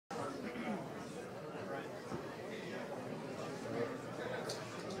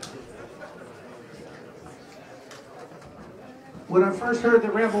When I first heard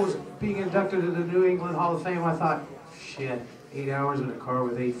that Rambo was being inducted into the New England Hall of Fame, I thought, shit, 8 hours in a car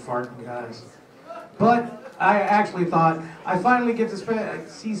with 8 farting guys. But I actually thought, I finally get to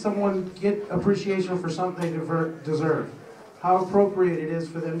see someone get appreciation for something they deserve. How appropriate it is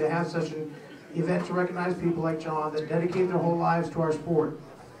for them to have such an event to recognize people like John that dedicate their whole lives to our sport.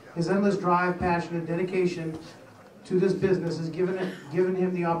 His endless drive, passion, and dedication to this business has given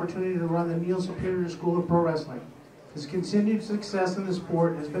him the opportunity to run the Neil Superior School of Pro Wrestling. His continued success in the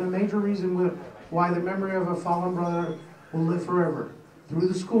sport has been a major reason why the memory of a fallen brother will live forever. Through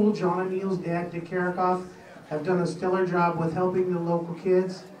the school, John and Neil's dad, Dick Karakoff, have done a stellar job with helping the local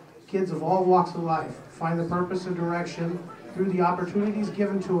kids of all walks of life, find the purpose and direction through the opportunities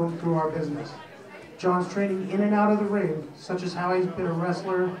given to them through our business. John's training in and out of the ring, such as how he's been a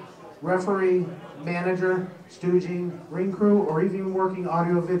wrestler, referee, manager, stooging, ring crew, or even working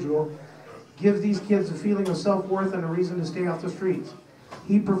audio-visual, gives these kids a feeling of self-worth and a reason to stay off the streets.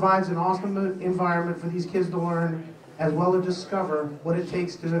 He provides an awesome environment for these kids to learn, as well as discover what it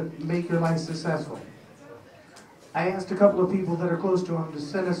takes to make your life successful. I asked a couple of people that are close to him to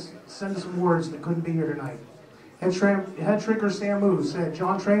send us some words that couldn't be here tonight. Head shrinker Sam Moo said,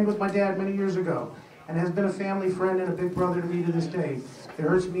 John trained with my dad many years ago and has been a family friend and a big brother to me to this day. It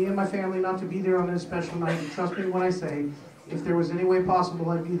hurts me and my family not to be there on this special night, and trust me when I say, if there was any way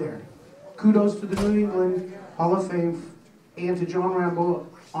possible, I'd be there. Kudos to the New England Hall of Fame and to John Rambo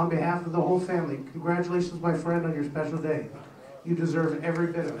on behalf of the whole family. Congratulations, my friend, on your special day. You deserve every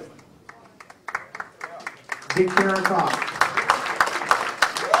bit of it. Dick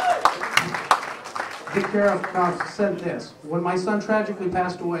Karakoff said this: when my son tragically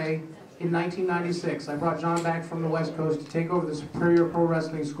passed away in 1996, I brought John back from the West Coast to take over the Superior Pro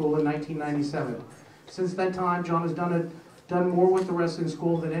Wrestling School in 1997. Since that time, John has done more with the wrestling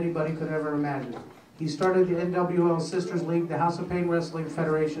school than anybody could ever imagine. He started the NWL Sisters League, the House of Pain Wrestling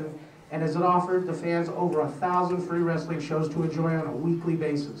Federation, and has offered the fans over 1,000 free wrestling shows to enjoy on a weekly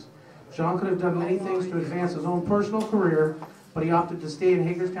basis. John could have done many things to advance his own personal career, but he opted to stay in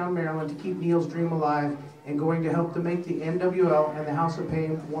Hagerstown, Maryland to keep Neil's dream alive and going to help to make the NWL and the House of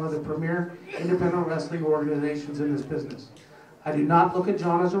Pain one of the premier independent wrestling organizations in this business. I do not look at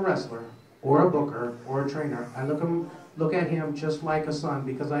John as a wrestler or a booker or a trainer. I look at him just like a son,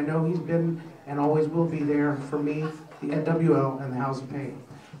 because I know he's been and always will be there for me, the NWL, and the House of Pain,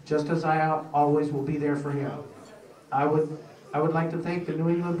 just as I always will be there for him. I would like to thank the New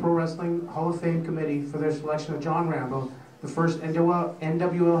England Pro Wrestling Hall of Fame Committee for their selection of John Rambo, the first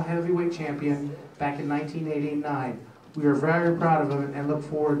NWL heavyweight champion back in 1989. We are very proud of him and look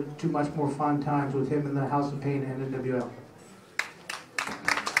forward to much more fun times with him in the House of Pain and NWL.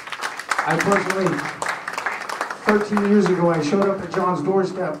 I personally, 13 years ago, I showed up at John's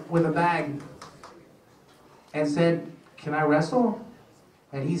doorstep with a bag and said, "Can I wrestle?"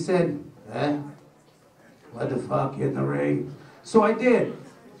 And he said, "What the fuck, get in the ring." So I did.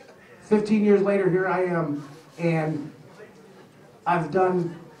 15 years later, here I am, and I've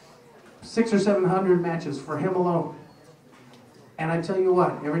done 600 or 700 matches for him alone. And I tell you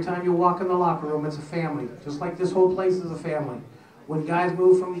what, every time you walk in the locker room, it's a family. Just like this whole place is a family. When guys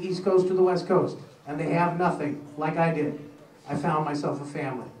move from the East Coast to the West Coast, and they have nothing, like I did, I found myself a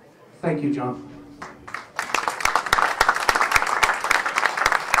family. Thank you, John.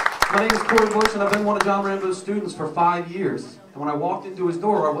 My name is Corey Bush, and I've been one of John Rambo's students for 5 years. And when I walked into his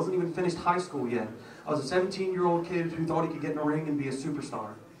door, I wasn't even finished high school yet. I was a 17-year-old kid who thought he could get in a ring and be a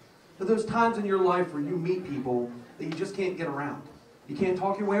superstar. But there's times in your life where you meet people that you just can't get around. You can't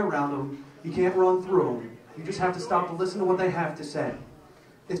talk your way around them. You can't run through them. You just have to stop to listen to what they have to say.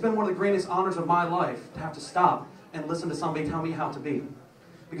 It's been one of the greatest honors of my life to have to stop and listen to somebody tell me how to be.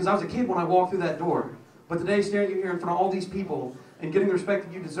 Because I was a kid when I walked through that door. But today, standing here in front of all these people and getting the respect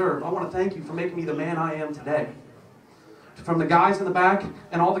that you deserve, I want to thank you for making me the man I am today. From the guys in the back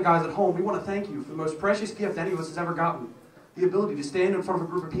and all the guys at home, we want to thank you for the most precious gift any of us has ever gotten. The ability to stand in front of a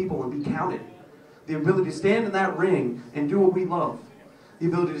group of people and be counted. The ability to stand in that ring and do what we love. The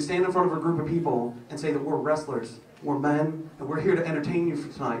ability to stand in front of a group of people and say that we're wrestlers, we're men, and we're here to entertain you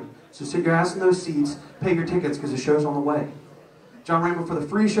for tonight. So sit your ass in those seats, pay your tickets, because the show's on the way. John Rambo, for the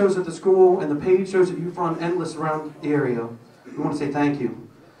free shows at the school and the paid shows that you've run endless around the area, we want to say thank you.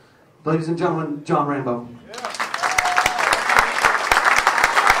 Ladies and gentlemen, John Rambo.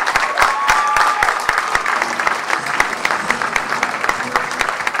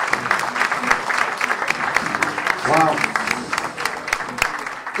 Wow.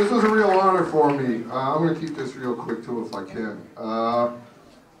 This was a real honor for me. I'm going to keep this real quick too if I can.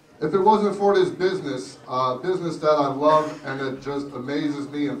 If it wasn't for this business, business that I love and it just amazes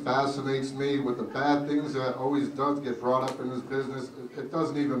me and fascinates me with the bad things that always does get brought up in this business, it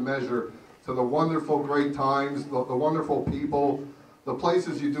doesn't even measure to the wonderful, great times, the wonderful people, the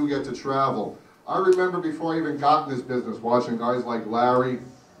places you do get to travel. I remember before I even got in this business, watching guys like Larry,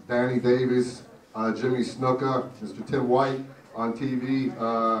 Danny Davis, Jimmy Snuka, Mr. Tim White on TV,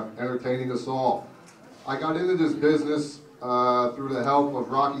 entertaining us all. I got into this business through the help of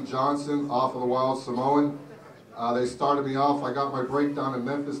Rocky Johnson off of the Wild Samoan. They started me off. I got my break down in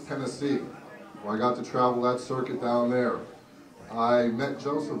Memphis, Tennessee, where I got to travel that circuit down there. I met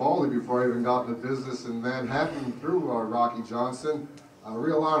Joseph Aldi before I even got in the business in Manhattan through Rocky Johnson. A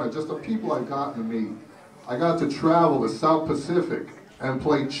real honor, just the people I've gotten to meet. I got to travel the South Pacific and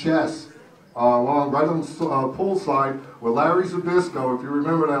play chess along right on poolside with Larry Zabisco. If you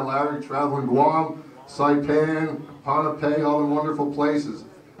remember that, Larry, traveling Guam, Saipan, Pohnpei, all the wonderful places.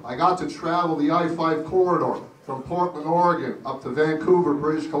 I got to travel the I-5 corridor from Portland, Oregon, up to Vancouver,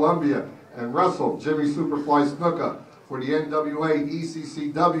 British Columbia, and wrestle Jimmy Superfly Snuka for the NWA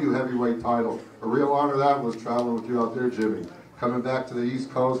ECCW heavyweight title. A real honor that was, traveling with you out there, Jimmy. Coming back to the East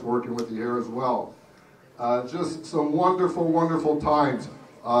Coast, working with you here as well. Just some wonderful, wonderful times.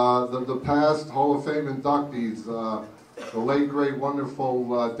 The past Hall of Fame inductees, the late, great,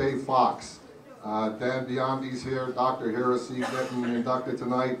 wonderful Dave Fox. Dan Biondi's here, Dr. Heresy getting inducted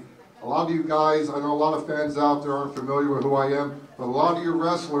tonight. A lot of you guys, I know a lot of fans out there aren't familiar with who I am, but a lot of you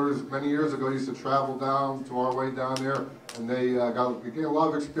wrestlers many years ago used to travel down to our way down there, and they gained a lot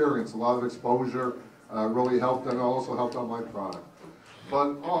of experience, a lot of exposure, really helped, and also helped out my product.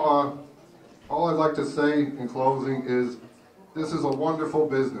 But all I'd like to say in closing is this is a wonderful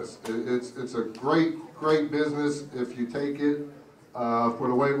business. It's a great, great business if you take it for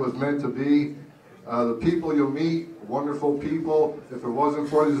the way it was meant to be. The people you'll meet, wonderful people. If it wasn't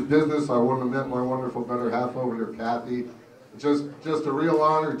for this business, I wouldn't have met my wonderful better half over there, Kathy. Just a real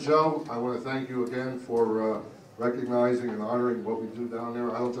honor, Joe. I want to thank you again for recognizing and honoring what we do down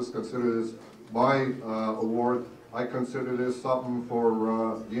there. I don't just consider this my award. I consider this something for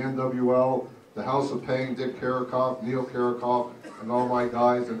the NWL, the House of Pain, Dick Karakoff, Neil Karakoff, and all my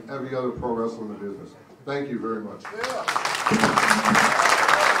guys, and every other pro wrestler in the business. Thank you very much. Yeah.